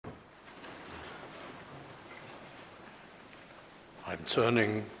I'm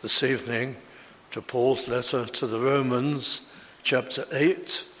turning this evening to Paul's letter to the Romans, chapter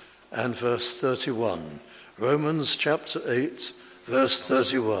 8 and verse 31. Romans chapter 8, verse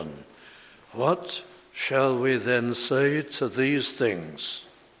 31. What shall we then say to these things?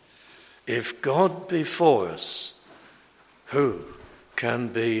 If God be for us, who can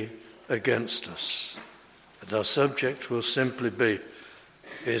be against us? And our subject will simply be,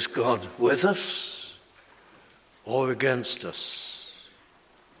 is God with us or against us?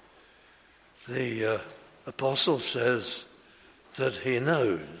 The apostle says that he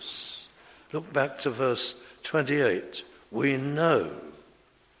knows. Look back to verse 28. We know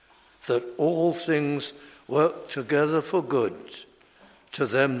that all things work together for good to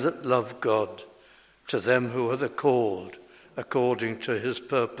them that love God, to them who are the called according to his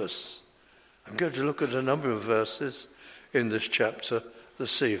purpose. I'm going to look at a number of verses in this chapter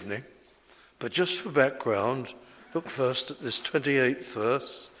this evening. But just for background, look first at this 28th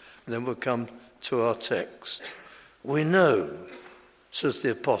verse, and then we'll come to our text. We know, says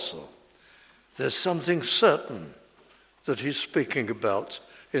the apostle, there's something certain that he's speaking about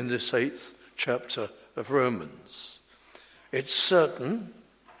in this 8th chapter of Romans. It's certain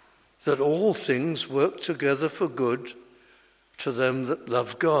that all things work together for good to them that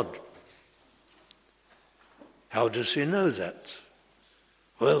love God. How does he know that?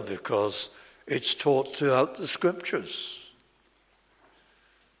 Well, because it's taught throughout the scriptures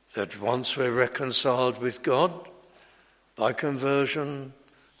that once we're reconciled with God by conversion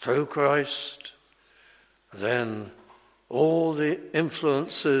through Christ, then all the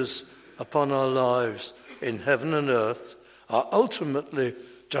influences upon our lives in heaven and earth are ultimately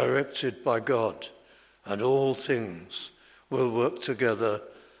directed by God, and all things will work together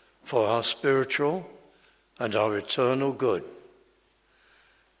for our spiritual and our eternal good.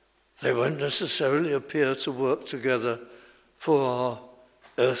 They won't necessarily appear to work together for our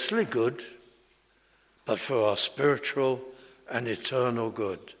earthly good, but for our spiritual and eternal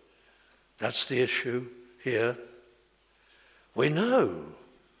good. That's the issue here. We know,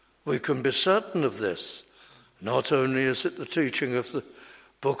 we can be certain of this. Not only is it the teaching of the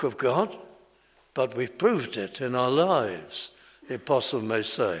book of God, but we've proved it in our lives. The apostle may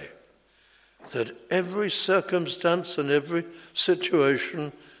say that every circumstance and every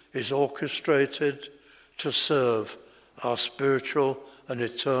situation is orchestrated to serve our spiritual and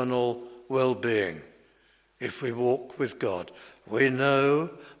eternal well-being if we walk with God. We know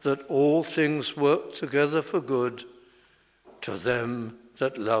that all things work together for good to them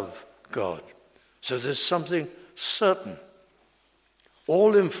that love God. So there's something certain.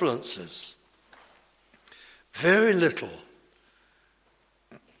 All influences, very little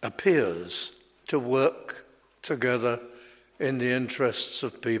appears to work together in the interests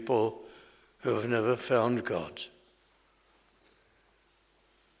of people who have never found God.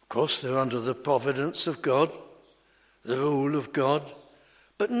 Of course, they're under the providence of God, the rule of God,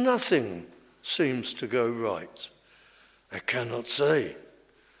 but nothing seems to go right. They cannot say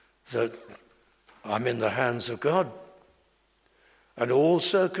that I'm in the hands of God and all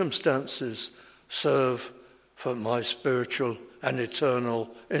circumstances serve for my spiritual and eternal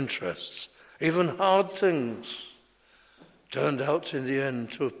interests. Even hard things turned out in the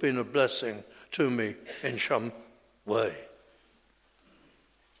end to have been a blessing to me in some way.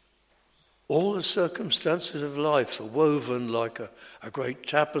 All the circumstances of life are woven like a great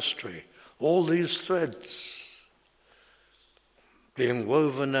tapestry. All these threads being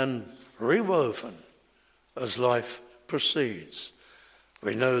woven and rewoven as life proceeds.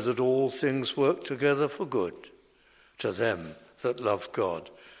 We know that all things work together for good to them that love God,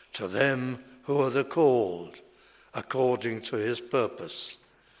 to them who are the called according to his purpose.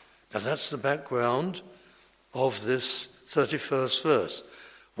 Now that's the background of this 31st verse.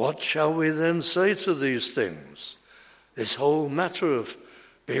 What shall we then say to these things? This whole matter of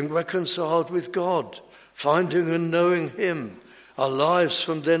being reconciled with God, finding and knowing him, our lives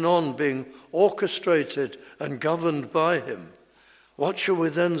from then on being orchestrated and governed by him. What shall we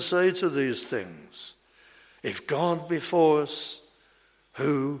then say to these things? If God be for us,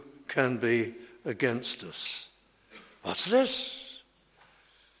 who can be against us? What's this?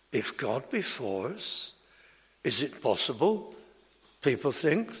 If God be for us, is it possible people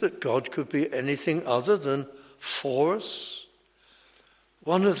think that God could be anything other than for us?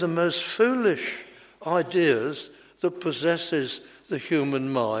 One of the most foolish ideas that possesses the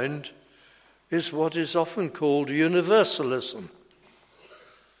human mind is what is often called universalism.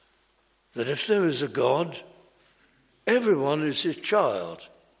 That if there is a God, everyone is his child,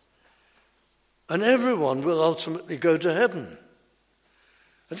 and everyone will ultimately go to heaven.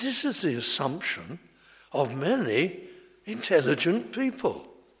 And this is the assumption of many intelligent people.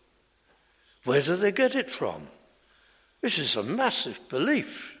 Where do they get it from? This is a massive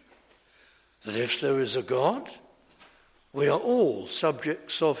belief that if there is a God, we are all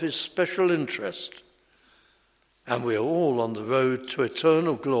subjects of his special interest, and we are all on the road to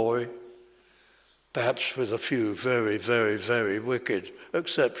eternal glory, perhaps with a few very, very, very wicked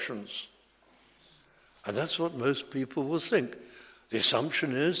exceptions. And that's what most people will think. The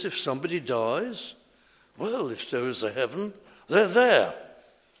assumption is if somebody dies, well, if there is a heaven, they're there.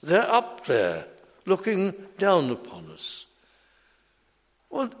 They're up there, looking down upon us.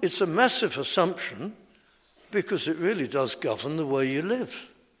 Well, it's a massive assumption because it really does govern the way you live.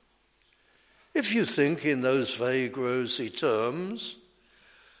 If you think in those vague, rosy terms,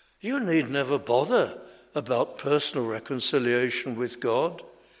 you need never bother about personal reconciliation with God,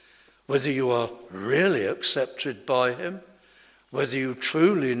 whether you are really accepted by him, whether you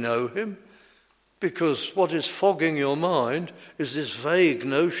truly know him, because what is fogging your mind is this vague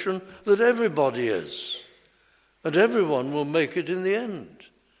notion that everybody is, and everyone will make it in the end.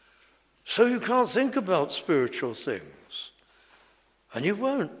 So you can't think about spiritual things, and you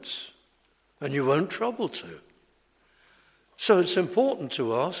won't trouble to. So it's important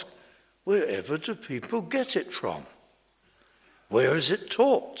to ask, wherever do people get it from? Where is it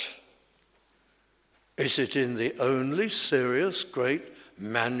taught? Is it in the only serious, great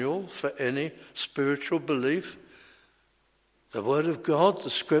manual for any spiritual belief? The Word of God, the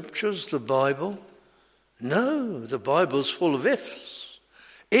Scriptures, the Bible? No, the Bible's full of ifs.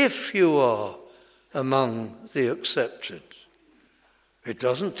 If you are among the accepted. It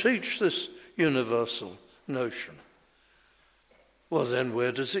doesn't teach this universal notion. Well, then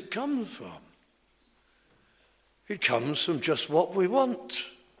where does it come from? It comes from just what we want.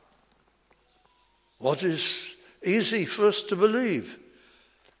 What is easy for us to believe?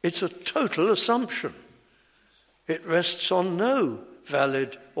 It's a total assumption. It rests on no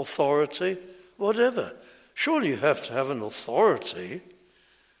valid authority, whatever. Surely you have to have an authority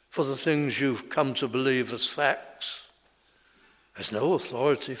for the things you've come to believe as facts. There's no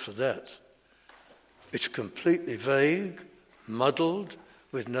authority for that. It's completely vague, muddled,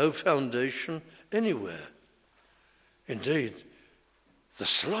 with no foundation anywhere. Indeed, the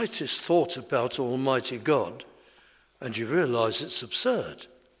slightest thought about Almighty God, and you realize it's absurd.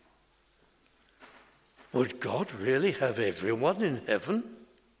 Would God really have everyone in heaven?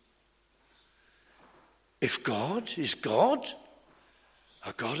 If God is God,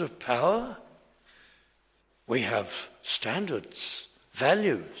 a God of power, we have standards,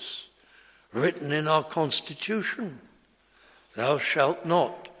 values, written in our Constitution. Thou shalt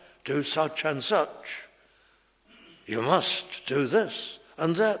not do such and such. You must do this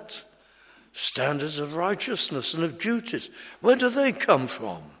and that. Standards of righteousness and of duties. Where do they come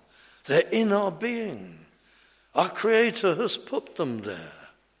from? They're in our being. Our Creator has put them there.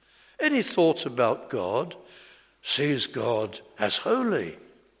 Any thought about God sees God as holy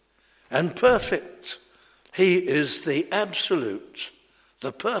and perfect. He is the absolute,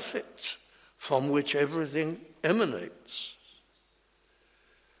 the perfect, from which everything emanates.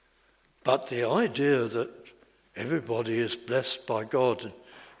 But the idea that everybody is blessed by God and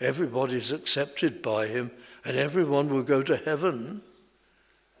everybody is accepted by him and everyone will go to heaven,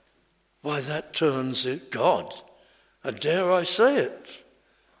 why, that turns it God. And dare I say it,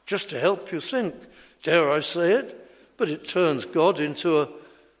 just to help you think, dare I say it, but it turns God into a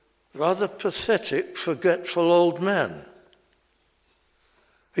rather pathetic, forgetful old man.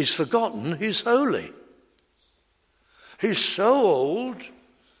 He's forgotten he's holy. He's so old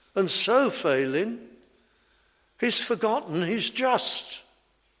and so failing, he's forgotten he's just.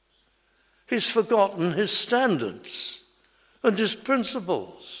 He's forgotten his standards and his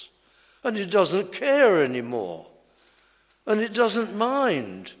principles. And he doesn't care anymore. And he doesn't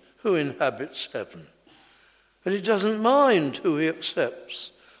mind who inhabits heaven. And he doesn't mind who he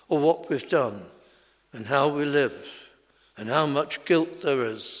accepts or what we've done and how we live and how much guilt there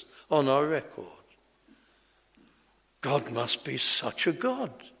is on our record. God must be such a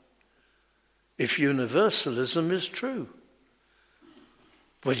God if universalism is true.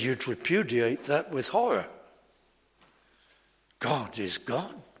 Well, you'd repudiate that with horror. God is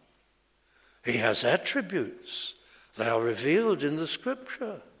God. He has attributes. They are revealed in the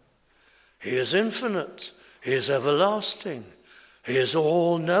Scripture. He is infinite. He is everlasting. He is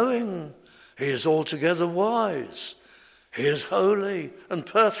all-knowing. He is altogether wise. He is holy and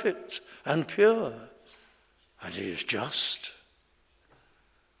perfect and pure. And he is just.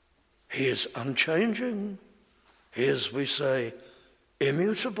 He is unchanging. He is, we say,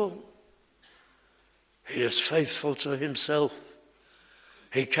 immutable. He is faithful to himself.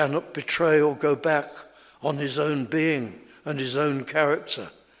 He cannot betray or go back on his own being and his own character.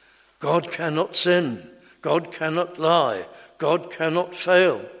 God cannot sin. God cannot lie. God cannot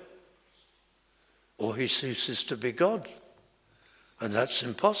fail. Or he ceases to be God. And that's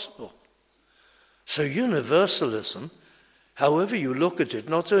impossible. So universalism, however you look at it,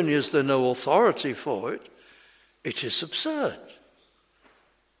 not only is there no authority for it, it is absurd.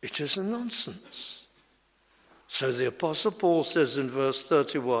 It is a nonsense. So the Apostle Paul says in verse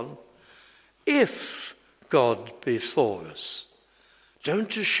 31, if God be for us,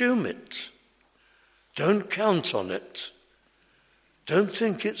 don't assume it. Don't count on it. Don't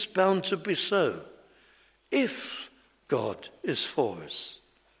think it's bound to be so. If God is for us,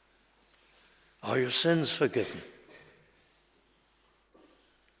 are your sins forgiven?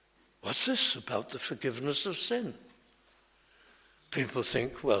 What's this about the forgiveness of sin? People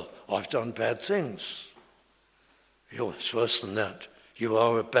think, well, I've done bad things. It's worse than that. You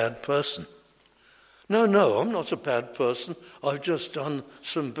are a bad person. No, I'm not a bad person. I've just done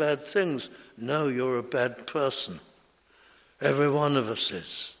some bad things. No, you're a bad person. Every one of us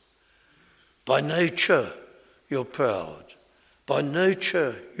is. By nature, you're proud. By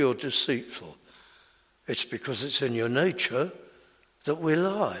nature, you're deceitful. It's because it's in your nature that we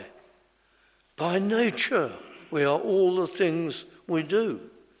lie. By nature, we are all the things we do.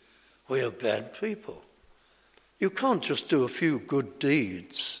 We are bad people. You can't just do a few good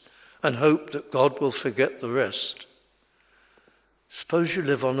deeds and hope that God will forget the rest. Suppose you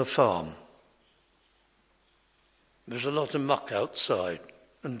live on a farm. There's a lot of muck outside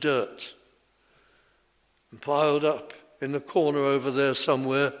and dirt. And piled up in the corner over there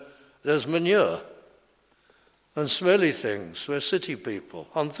somewhere, there's manure and smelly things. We're city people,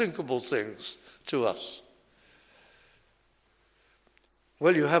 unthinkable things to us.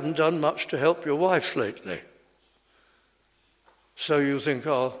 Well, you haven't done much to help your wife lately. So you think,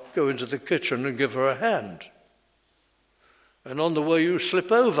 I'll go into the kitchen and give her a hand. And on the way you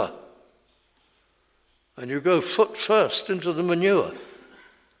slip over. And you go foot first into the manure.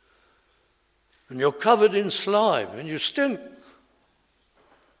 And you're covered in slime and you stink.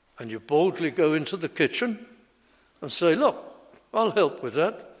 And you boldly go into the kitchen and say, look, I'll help with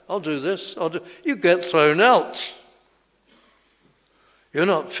that. I'll do this. You get thrown out. You're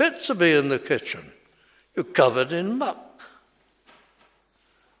not fit to be in the kitchen. You're covered in muck.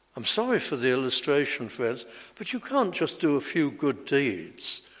 I'm sorry for the illustration, friends, but you can't just do a few good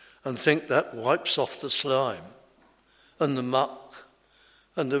deeds and think that wipes off the slime and the muck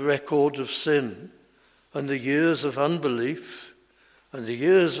and the record of sin and the years of unbelief and the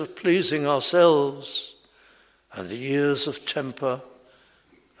years of pleasing ourselves and the years of temper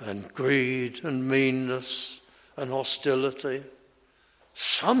and greed and meanness and hostility.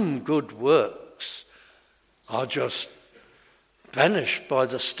 Some good works are just banished by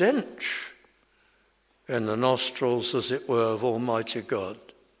the stench in the nostrils, as it were, of Almighty God.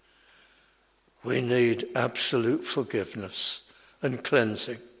 We need absolute forgiveness and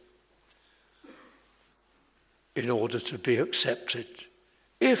cleansing in order to be accepted.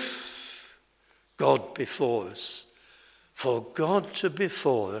 If God be for us, for God to be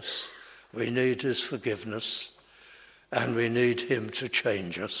for us, we need his forgiveness and we need him to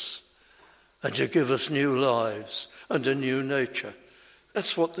change us and to give us new lives and a new nature.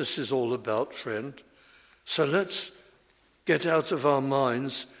 That's what this is all about, friend. So let's get out of our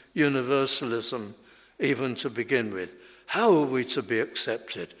minds universalism, even to begin with. How are we to be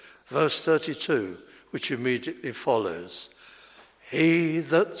accepted? Verse 32, which immediately follows. He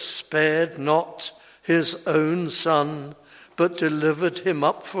that spared not his own son, but delivered him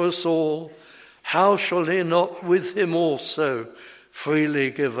up for us all, how shall he not with him also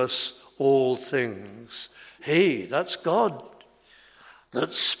freely give us all things? He, that's God,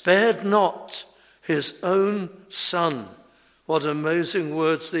 that spared not his own son. What amazing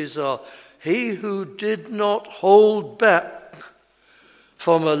words these are. He who did not hold back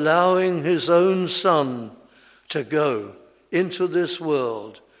from allowing his own son to go into this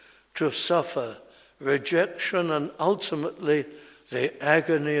world to suffer rejection and ultimately the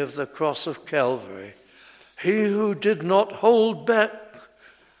agony of the cross of Calvary. He who did not hold back,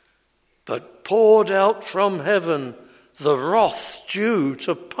 but poured out from heaven the wrath due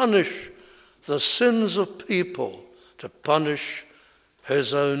to punish the sins of people, to punish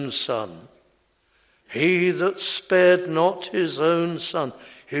his own son. He that spared not his own son,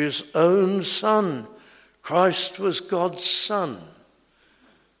 Christ was God's son.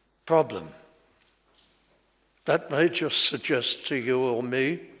 Problem. That may just suggest to you or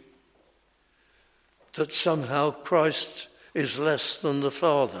me that somehow Christ is less than the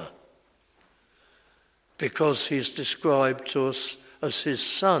Father because he's described to us as his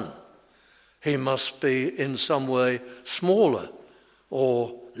son. he must be in some way smaller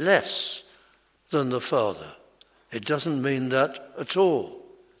or less than the Father. It doesn't mean that at all.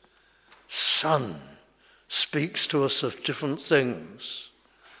 Son speaks to us of different things.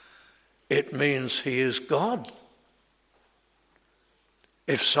 It means he is God.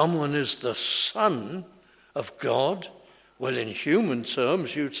 If someone is the Son of God, well, in human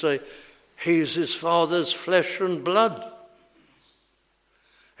terms, you'd say he is his Father's flesh and blood.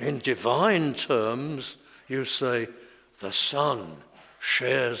 In divine terms, you say the Son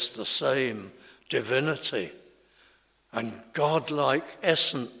shares the same divinity and godlike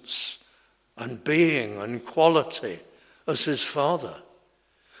essence and being and quality as his Father.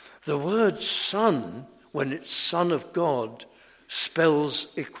 The word Son, when it's Son of God, spells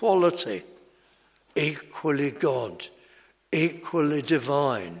equality, equally God, equally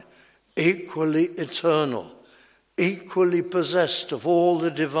divine, equally eternal, equally possessed of all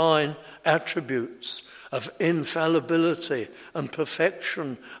the divine attributes of infallibility and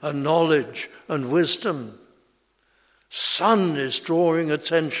perfection and knowledge and wisdom. Son is drawing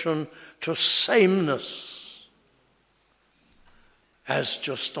attention to sameness. As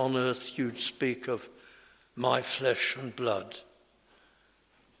just on earth you'd speak of my flesh and blood.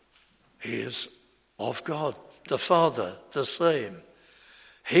 He is of God, the Father, the same.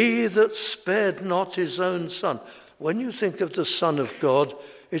 He that spared not his own Son. When you think of the Son of God,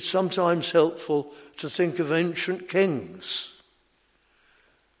 it's sometimes helpful to think of ancient kings.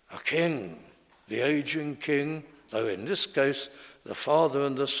 A king, the aging king, though in this case the Father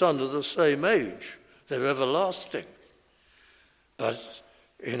and the Son are the same age. They're everlasting. But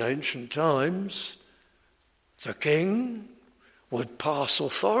in ancient times, the king would pass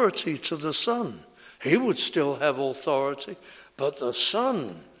authority to the Son. He would still have authority, but the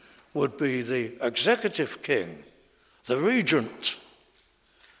Son would be the executive king, the regent,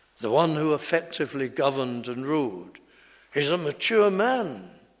 the one who effectively governed and ruled. He's a mature man.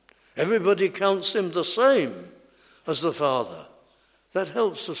 Everybody counts him the same as the Father. That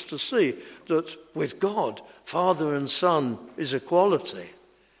helps us to see that with God, Father and Son is equality.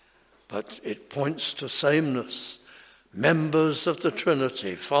 But it points to sameness. Members of the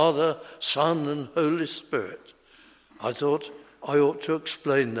Trinity, Father, Son, and Holy Spirit. I thought I ought to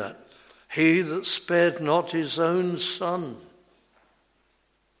explain that. He that spared not his own Son,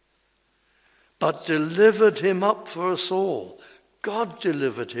 but delivered him up for us all. God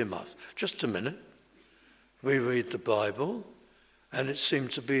delivered him up. Just a minute. We read the Bible, and it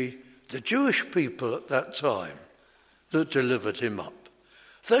seemed to be the Jewish people at that time that delivered him up.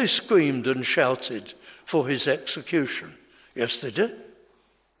 They screamed and shouted for his execution. Yes, they did.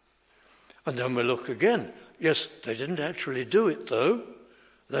 And then we look again. Yes, they didn't actually do it, though.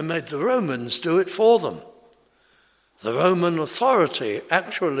 They made the Romans do it for them. The Roman authority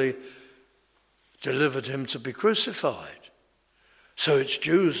actually delivered him to be crucified. So it's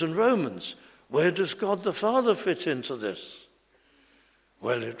Jews and Romans. Where does God the Father fit into this?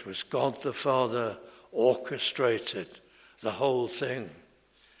 Well, it was God the Father orchestrated the whole thing.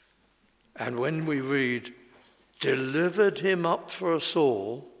 And when we read, delivered him up for us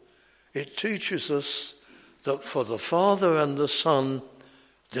all, it teaches us that for the Father and the Son,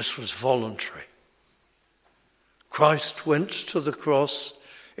 this was voluntary. Christ went to the cross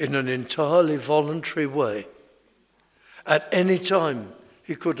in an entirely voluntary way. At any time,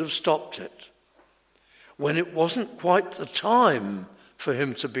 he could have stopped it. When it wasn't quite the time for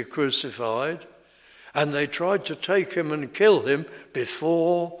him to be crucified, and they tried to take him and kill him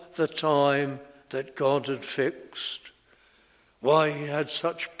before the time that God had fixed. Why he had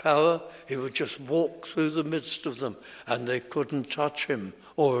such power, he would just walk through the midst of them and they couldn't touch him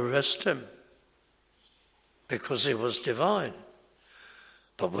or arrest him because he was divine.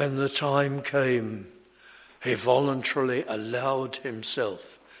 But when the time came, he voluntarily allowed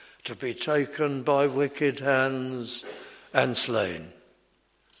himself to be taken by wicked hands and slain.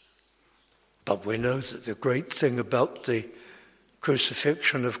 But we know that the great thing about the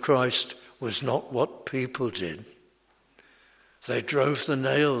crucifixion of Christ was not what people did. They drove the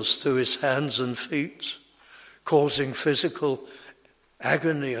nails through his hands and feet, causing physical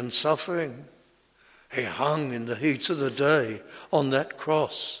agony and suffering. He hung in the heat of the day on that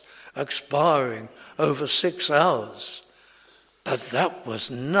cross, expiring over 6 hours. But that was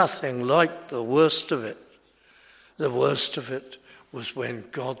nothing like the worst of it. The worst of it was when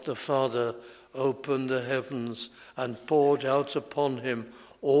God the Father opened the heavens and poured out upon him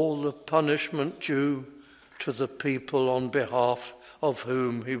all the punishment due to the people on behalf of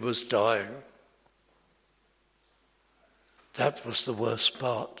whom he was dying. That was the worst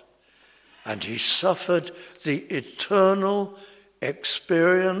part. And he suffered the eternal,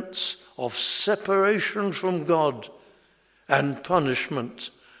 experience of separation from God and punishment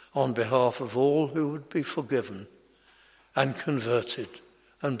on behalf of all who would be forgiven and converted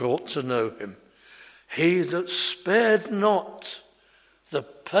and brought to know him. He that spared not the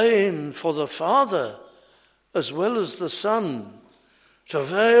pain for the Father as well as the Son to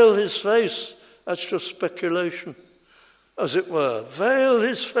veil his face, that's just speculation, as it were, veil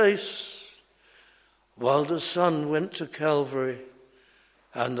his face, while the Son went to Calvary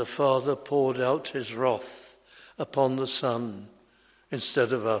and the Father poured out his wrath upon the Son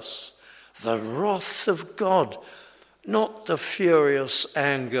instead of us. The wrath of God, not the furious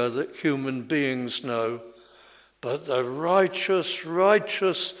anger that human beings know, but the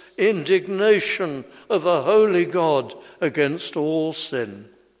righteous indignation of a holy God against all sin.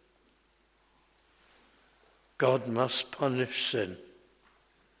 God must punish sin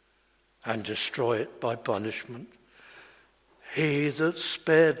and destroy it by punishment. He that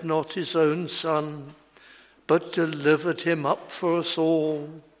spared not his own Son, but delivered him up for us all.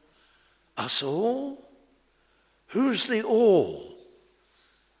 Us all? Who's the all?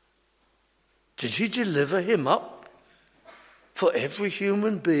 Did he deliver him up for every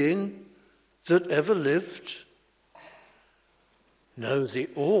human being that ever lived? No, the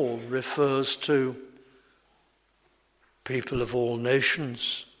all refers to people of all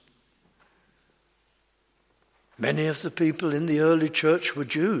nations. Many of the people in the early church were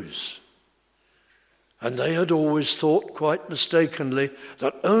Jews, and they had always thought, quite mistakenly,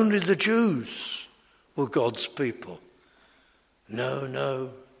 that only the Jews were God's people. No,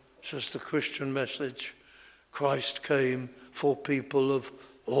 says the Christian message. Christ came for people of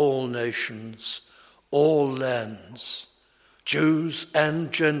all nations, all lands, Jews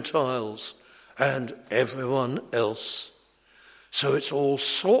and Gentiles, and everyone else. So it's all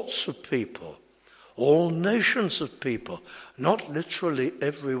sorts of people, all nations of people, not literally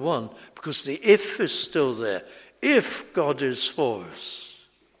everyone, because the if is still there. If God is for us,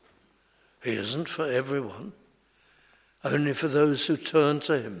 he isn't for everyone, only for those who turn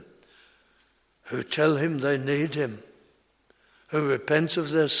to him, who tell him they need him, who repent of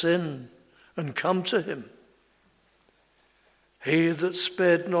their sin and come to him. He that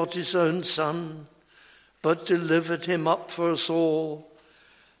spared not his own Son, but delivered him up for us all,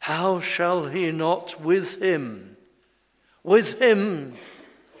 how shall he not with him? With him,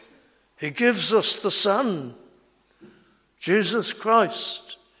 he gives us the Son, Jesus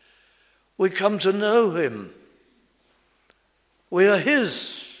Christ. We come to know him. We are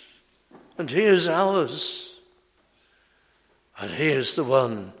his, and he is ours. And he is the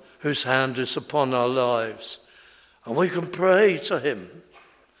one whose hand is upon our lives. And we can pray to him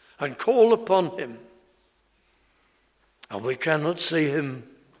and call upon him. And we cannot see him,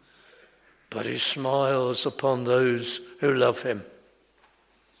 but he smiles upon those who love him,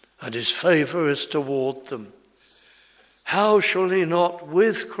 and his favour is toward them. How shall he not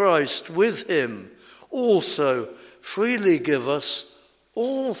with Christ, with him, also freely give us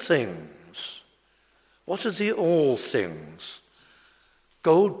all things? What are the all things?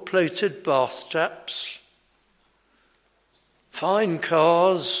 Gold-plated bath taps, fine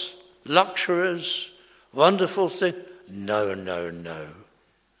cars, luxuries, wonderful things? No.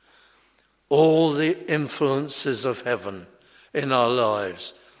 All the influences of heaven in our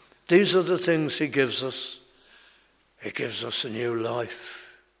lives. These are the things he gives us. He gives us a new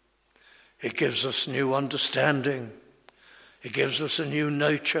life. He gives us new understanding. He gives us a new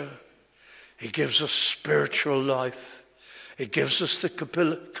nature. He gives us spiritual life. He gives us the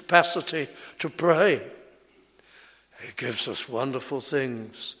capacity to pray. He gives us wonderful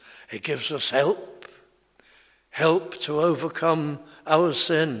things. He gives us help to overcome our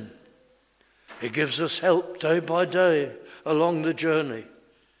sin. He gives us help day by day along the journey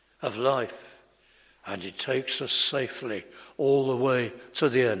of life. And he takes us safely all the way to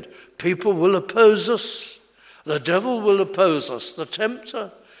the end. People will oppose us. The devil will oppose us, the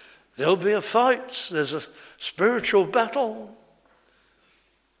tempter. There'll be a fight. There's a spiritual battle.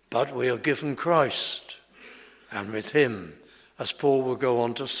 But we are given Christ. And with him, as Paul will go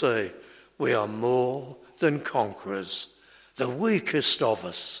on to say, we are more than conquerors. The weakest of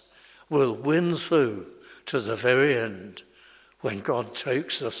us will win through to the very end when God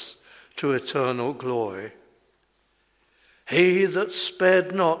takes us to eternal glory. He that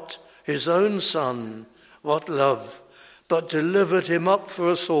spared not his own Son, what love, but delivered him up for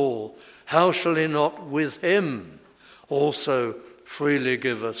us all, how shall he not with him also freely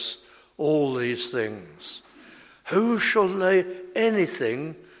give us all these things? Who shall lay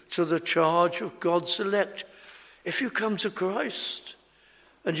anything to the charge of God's elect? If you come to Christ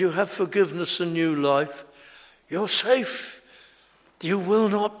and you have forgiveness and new life, you're safe. You will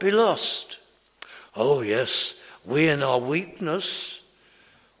not be lost. Oh yes, we in our weakness,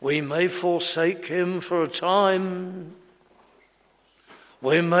 we may forsake him for a time.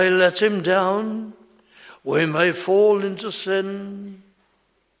 We may let him down. We may fall into sin.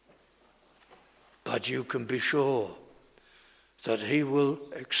 But you can be sure that he will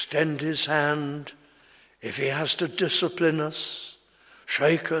extend his hand if he has to discipline us,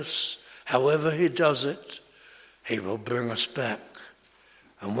 shake us, however he does it. He will bring us back,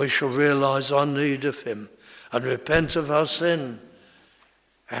 and we shall realize our need of him and repent of our sin,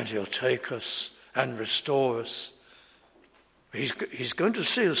 and he'll take us and restore us. He's going to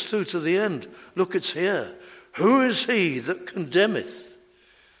see us through to the end. Look, it's here. Who is he that condemneth?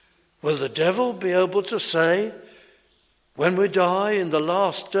 Will the devil be able to say, when we die in the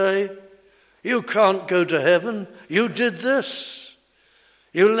last day, you can't go to heaven, you did this,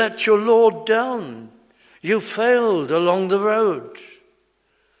 you let your Lord down, you failed along the road?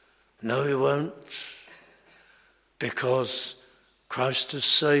 No, he won't, because Christ has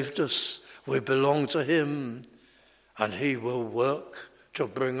saved us, we belong to him, and he will work to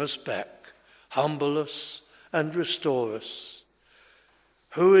bring us back, humble us and restore us.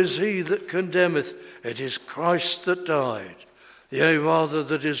 Who is he that condemneth? It is Christ that died, yea, rather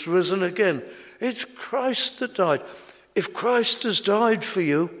that is risen again. It's Christ that died. If Christ has died for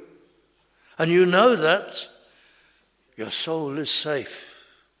you, and you know that, your soul is safe.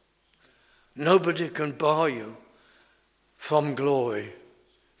 Nobody can bar you from glory,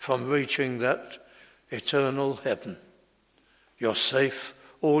 from reaching that eternal heaven. You're safe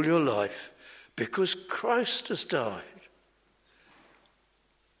all your life because Christ has died.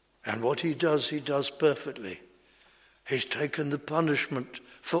 And what he does perfectly. He's taken the punishment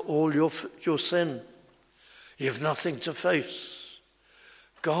for all your sin. You've nothing to face.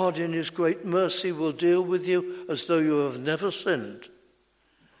 God in his great mercy will deal with you as though you have never sinned.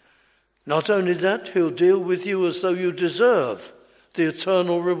 Not only that, he'll deal with you as though you deserve the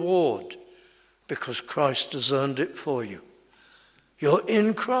eternal reward, because Christ has earned it for you. You're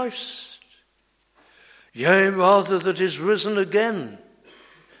in Christ. Yea, rather that is risen again.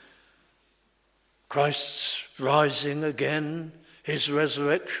 Christ's rising again, his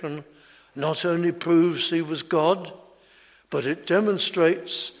resurrection, not only proves he was God, but it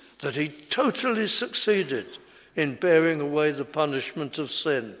demonstrates that he totally succeeded in bearing away the punishment of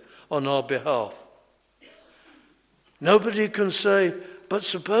sin on our behalf. Nobody can say, but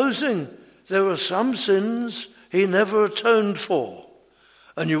supposing there are some sins he never atoned for,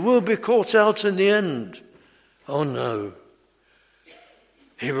 and you will be caught out in the end. Oh no.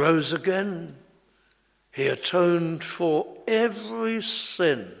 He rose again. He atoned for every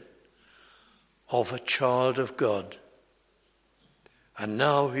sin of a child of God. And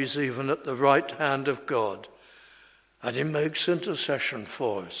now he's even at the right hand of God, and he makes intercession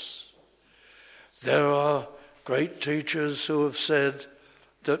for us. There are great teachers who have said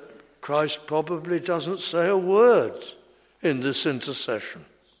that Christ probably doesn't say a word in this intercession.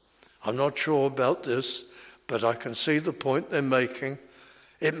 I'm not sure about this, but I can see the point they're making.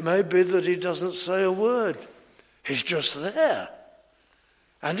 It may be that he doesn't say a word. He's just there.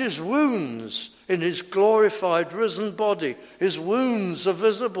 And his wounds in his glorified risen body, his wounds are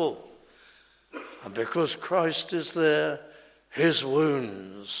visible. And because Christ is there, his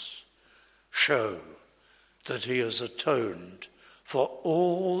wounds show that he has atoned for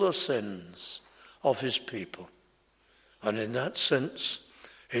all the sins of his people. And in that sense,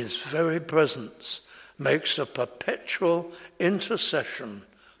 his very presence makes a perpetual intercession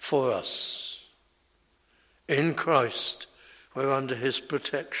for us. In Christ, we're under his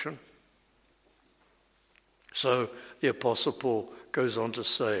protection. So the Apostle Paul goes on to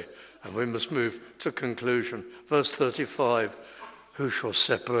say, and we must move to conclusion, verse 35, who shall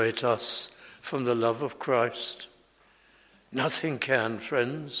separate us from the love of Christ? Nothing can,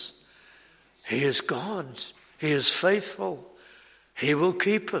 friends. He is God. He is faithful. He will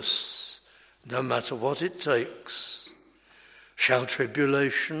keep us, no matter what it takes. Shall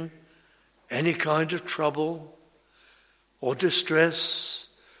tribulation, any kind of trouble, or distress,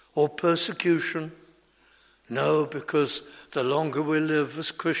 or persecution? No, because the longer we live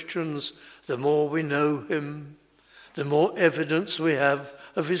as Christians, the more we know him, the more evidence we have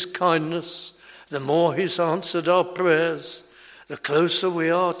of his kindness, the more he's answered our prayers, the closer we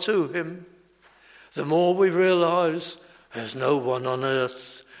are to him, the more we realize there's no one on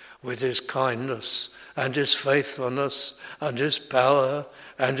earth with his kindness and his faithfulness and his power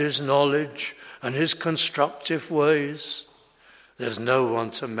and his knowledge and his constructive ways. There's no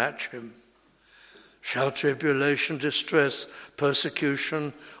one to match him. Shall tribulation, distress,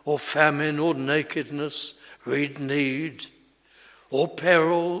 persecution, or famine, or nakedness, read need, or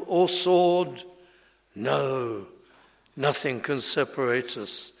peril, or sword. No, nothing can separate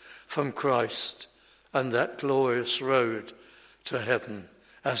us from Christ and that glorious road to heaven.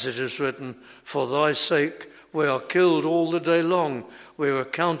 As it is written, for thy sake we are killed all the day long. We are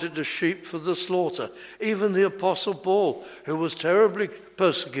counted as sheep for the slaughter. Even the Apostle Paul, who was terribly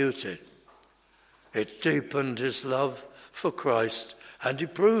persecuted, it deepened his love for Christ, and he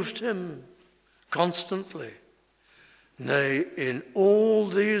proved him constantly. Nay, in all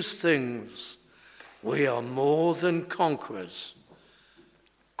these things we are more than conquerors.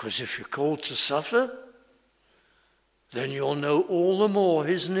 Because if you're called to suffer, then you'll know all the more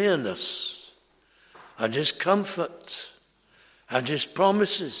his nearness and his comfort and his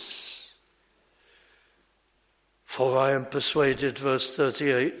promises. For I am persuaded, verse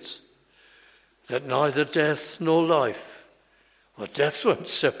 38, that neither death nor life, well, death won't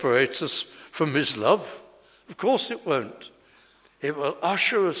separate us from his love. Of course it won't. It will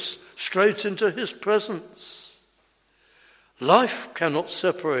usher us straight into his presence. Life cannot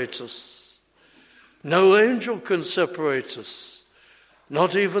separate us. No angel can separate us.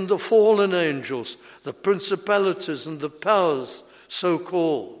 Not even the fallen angels, the principalities and the powers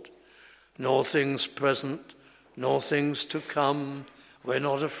so-called. Nor things present, nor things to come. We're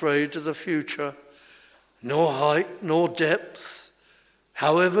not afraid of the future. Nor height, nor depth.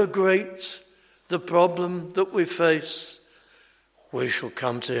 However great the problem that we face, we shall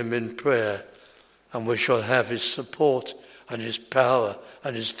come to him in prayer, and we shall have his support and his power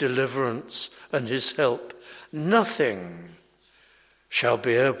and his deliverance and his help. Nothing shall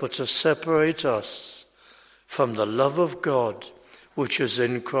be able to separate us from the love of God which is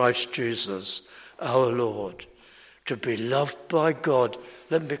in Christ Jesus our Lord. To be loved by God.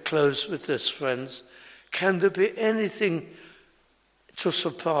 Let me close with this, friends. Can there be anything to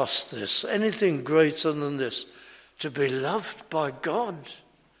surpass this, anything greater than this? To be loved by God.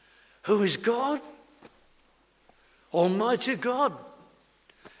 Who is God? Almighty God.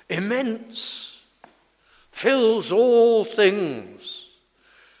 Immense. Fills all things.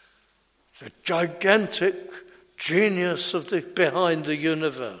 The gigantic genius behind the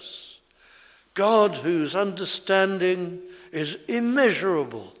universe. God whose understanding is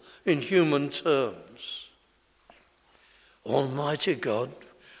immeasurable in human terms. Almighty God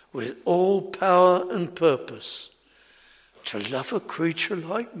with all power and purpose to love a creature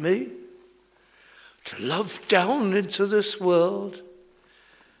like me, to love down into this world,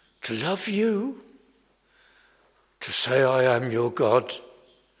 to love you, to say I am your God,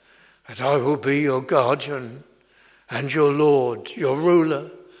 and I will be your guardian and your Lord, your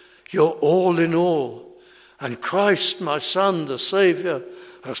ruler, your all in all. And Christ, my Son, the Saviour,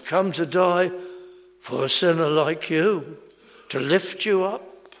 has come to die for a sinner like you, to lift you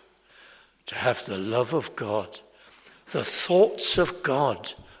up, to have the love of God, the thoughts of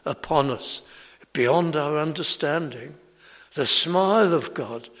God upon us beyond our understanding, the smile of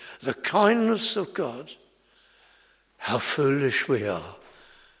God, the kindness of God. How foolish we are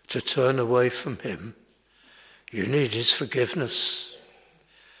to turn away from him. You need his forgiveness.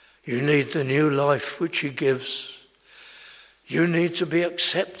 You need the new life which he gives. You need to be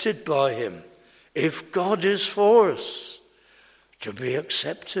accepted by him. If God is for us, to be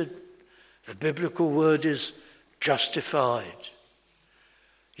accepted. The biblical word is justified.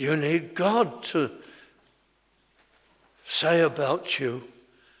 You need God to say about you,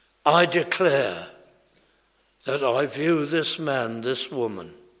 I declare that I view this man, this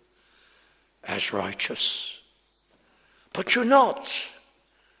woman, as righteous. But you're not.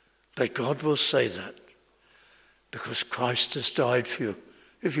 But God will say that because Christ has died for you.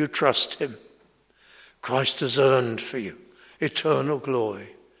 If you trust him, Christ has earned for you eternal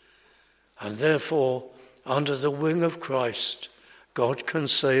glory. And therefore, under the wing of Christ, God can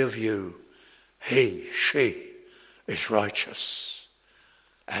say of you, he, she is righteous,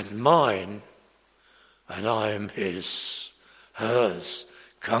 and mine, and I am his, hers.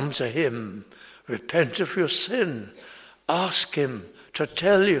 Come to him, repent of your sin, ask him to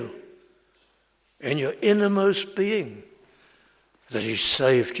tell you in your innermost being that he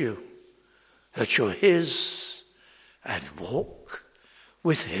saved you, that you're his, and walk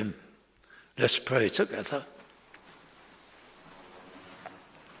with him. Let's pray together.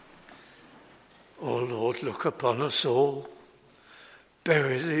 Oh Lord, look upon us all.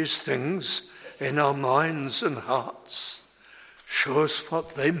 Bury these things in our minds and hearts. Show us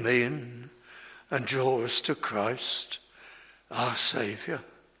what they mean and draw us to Christ, our Saviour.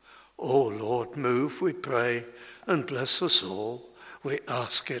 Oh Lord, move, we pray, and bless us all. We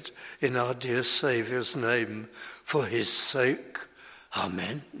ask it in our dear Saviour's name, for his sake.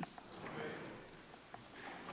 Amen.